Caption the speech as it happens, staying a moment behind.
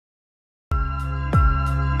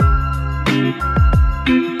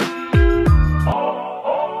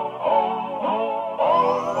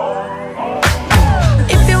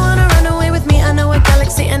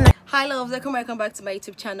Hi loves, welcome back to my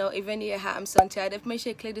YouTube channel. If you're new here, I'm Suntia. Make sure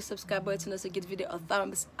you click the subscribe button also give the video a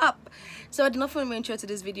thumbs up. So I do not want to intro to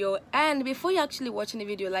this video, and before you actually watching the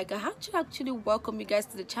video, like I have to actually welcome you guys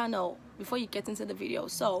to the channel before you get into the video.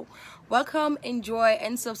 So welcome, enjoy,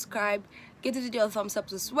 and subscribe. Give the video a thumbs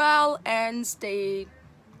up as well, and stay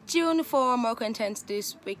tuned for more content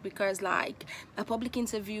this week because like my public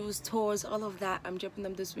interviews, tours, all of that, I'm dropping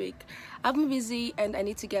them this week. I've been busy and I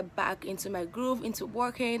need to get back into my groove, into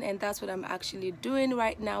working, and that's what I'm actually doing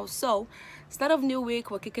right now. So start of new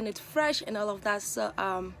week, we're kicking it fresh and all of that. So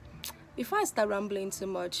before I start rambling too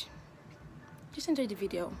much, just enjoy the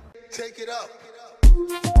video. Take it up.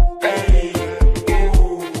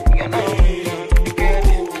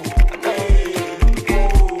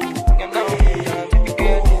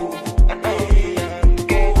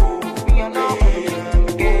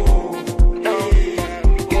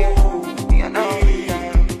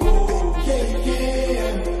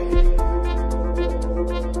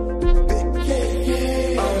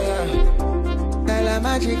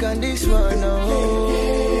 Magic on this one,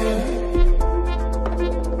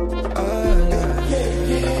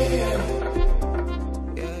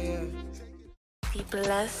 The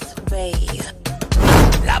blessed way.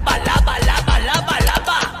 Laba, laba, laba, laba,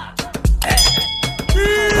 laba.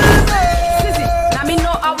 Now me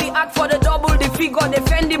know how we act for the double, the figure,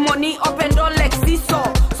 defend the money up and down like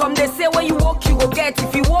seesaw. Some they say when you walk you go get,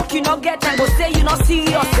 if you walk you not get, and go say you not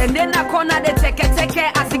serious. And then I corner they take as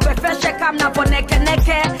the breakfast check I'm not for neck.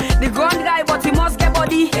 The ground guy but he must get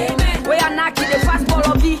body. Amen. Where I knock the fast ball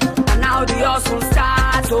of the, and now the hustle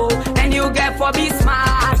start, oh, and you get for be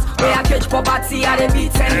smart. Where I catch poverty at the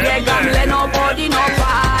beat and get gambling, nobody no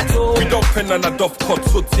part, oh. We don't pen and a dove cut,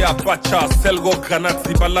 so tia bacha, sell go granats,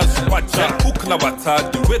 the balance bacha. Cook na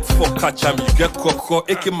wata, the wait for catcham, you get koko,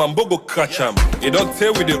 eke mambogo catcham. You don't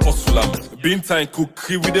tell with the osulam, bean time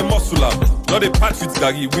cookie with the musulam. Not the patch with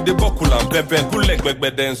gagi with the bokulam, beben, good leg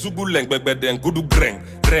beden, zugu leg beden, gudu greng,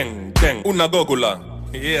 dreng, deng, una gogola.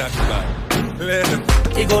 Yeah,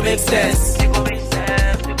 It go make sense. It go make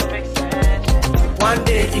sense. It go make sense. One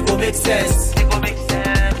day it go make sense. It go make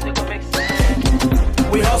sense. It go make sense.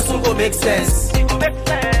 We hustle go make sense. It go make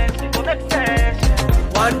sense. It go make sense.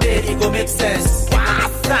 One day it go make sense. It go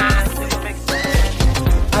make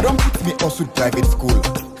sense. I don't put me also private school.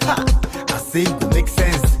 Ha! I say it go make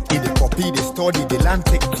sense. If they copy, they study, they land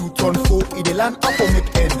take 2 ton 4. If they land up or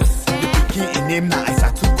make ends. The in name na I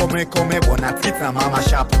start to come bona treat na mama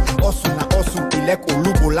sharp. Also na also elect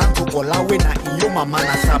olubo lanto olawe na iyo mama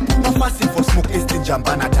na sap. No fasting for smoke is the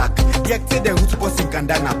jamban attack. Yekte the root boss in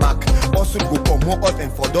kandana back. Also go come more out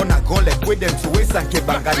and for dona gun like with them to waste and keep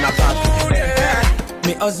banga na back.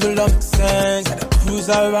 Me hustle make sense. I cruise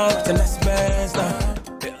around to nice bands now.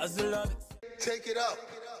 Me hustle up. Take it up.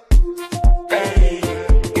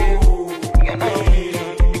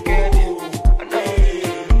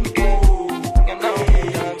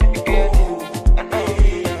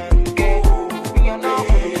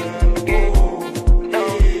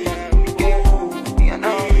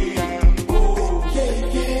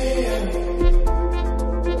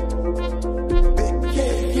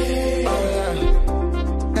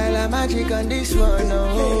 Magic on this one,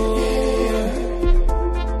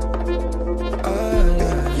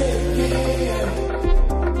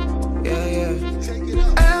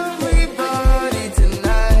 Everybody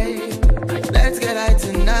tonight, let's get high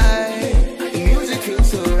tonight. The music feels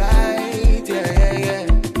so right,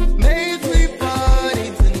 Make we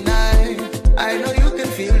party tonight. I know you can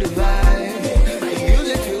feel the vibe. The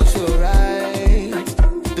music feels so right.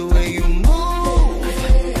 The way you move,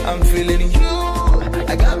 I'm feeling you.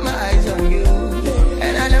 I got my eyes on you,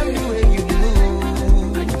 and I love the way you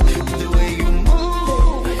move. The way you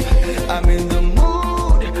move, I'm in the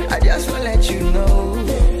mood. I just wanna let you know.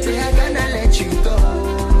 Say I gonna let you go.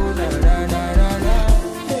 Na, na, na, na, na.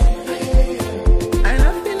 And I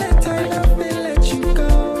feel like I feel let you go.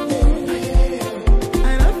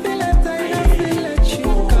 And I feel like I feel let you go.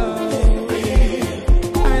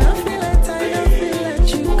 And I feel like I feel let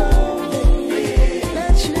you go.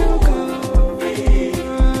 Let you go.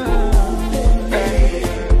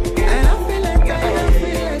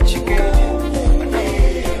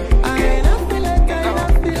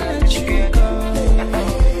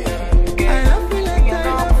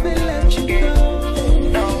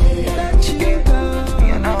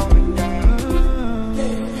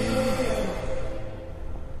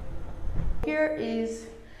 Here is,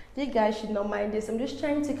 you guys should not mind this. I'm just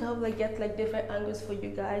trying to kind of like get like different angles for you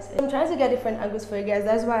guys. I'm trying to get different angles for you guys.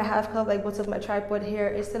 That's why I have kind of like both of my tripod here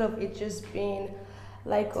instead of it just being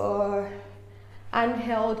like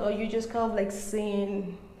handheld, or you just kind of like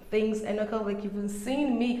seeing things and not kind of like even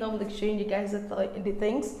seeing me kind of like showing you guys the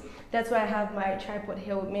things. That's why I have my tripod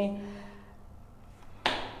here with me.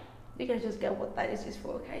 You guys just get what that is used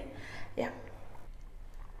for, okay? Yeah.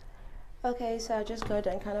 Okay, so I just got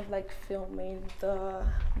done kind of like filming the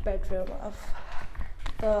bedroom of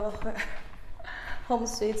the Home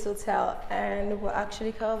Suites Hotel, and we're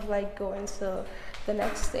actually kind of like going to the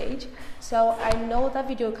next stage. So I know that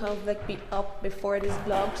video kind of like be up before this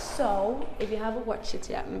vlog, so if you haven't watched it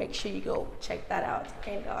yet, make sure you go check that out.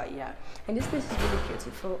 And yeah, and this place is really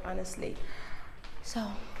beautiful, honestly. So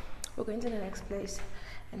we're going to the next place,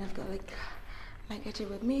 and I've got like my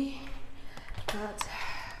gadget with me, got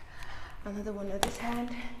another one at this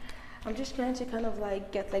hand. I'm just trying to kind of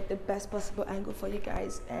like get like the best possible angle for you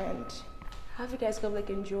guys and have you guys kind of like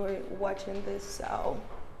enjoy watching this. So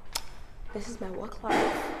this is my work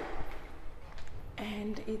life,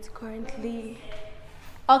 and it's currently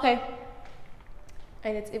okay,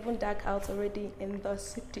 and it's even dark out already in the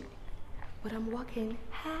city, but I'm walking.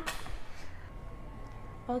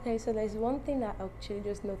 Okay, so there's one thing I actually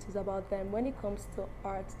just noticed about them. When it comes to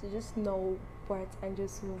art, they just know what and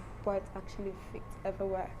just what actually fits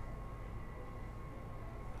everywhere.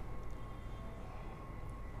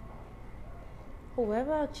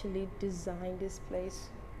 Whoever actually designed this place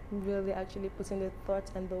really actually put in the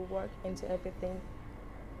thought and the work into everything,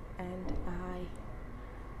 and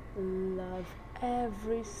I love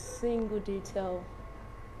every single detail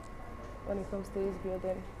when it comes to this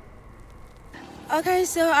building. Okay,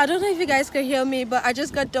 so I don't know if you guys can hear me, but I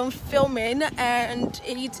just got done filming, and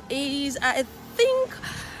it is, I think,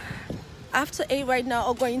 after 8 right now,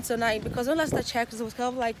 or going to 9, because when last I checked, it was kind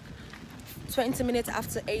of like 20 minutes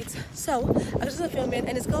after 8. So I just started filming,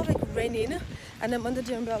 and it's kind of like raining, and I'm under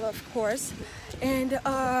the umbrella, of course. And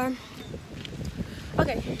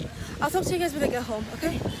okay, I'll talk to you guys when I get home,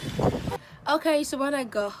 okay? Okay, so when I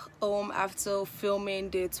got home after filming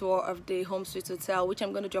the tour of the Home Suites Hotel, which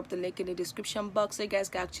I'm going to drop the link in the description box so you guys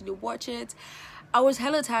can actually watch it, I was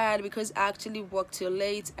hella tired because I actually worked till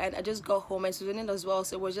late, and I just got home and it was raining as well,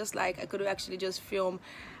 so it was just like I couldn't actually just film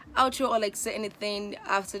outro or like say anything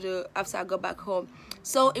after I got back home.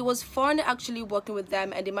 So it was fun actually working with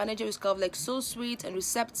them, and the manager was kind of like so sweet and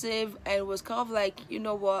receptive, and it was kind of like, you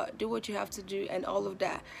know what, do what you have to do and all of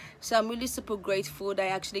that. So I'm really super grateful that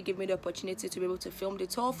actually gave me the opportunity to be able to film the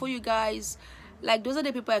tour for you guys. Like, those are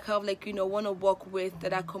the people I kind of like, you know, want to work with,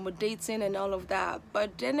 that are accommodating and all of that.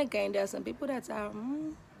 But then again, there are some people that are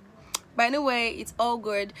but anyway, it's all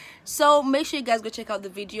good. So make sure you guys go check out the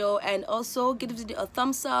video, and also give the video a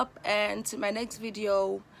thumbs up, and to my next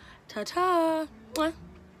video, ta-ta.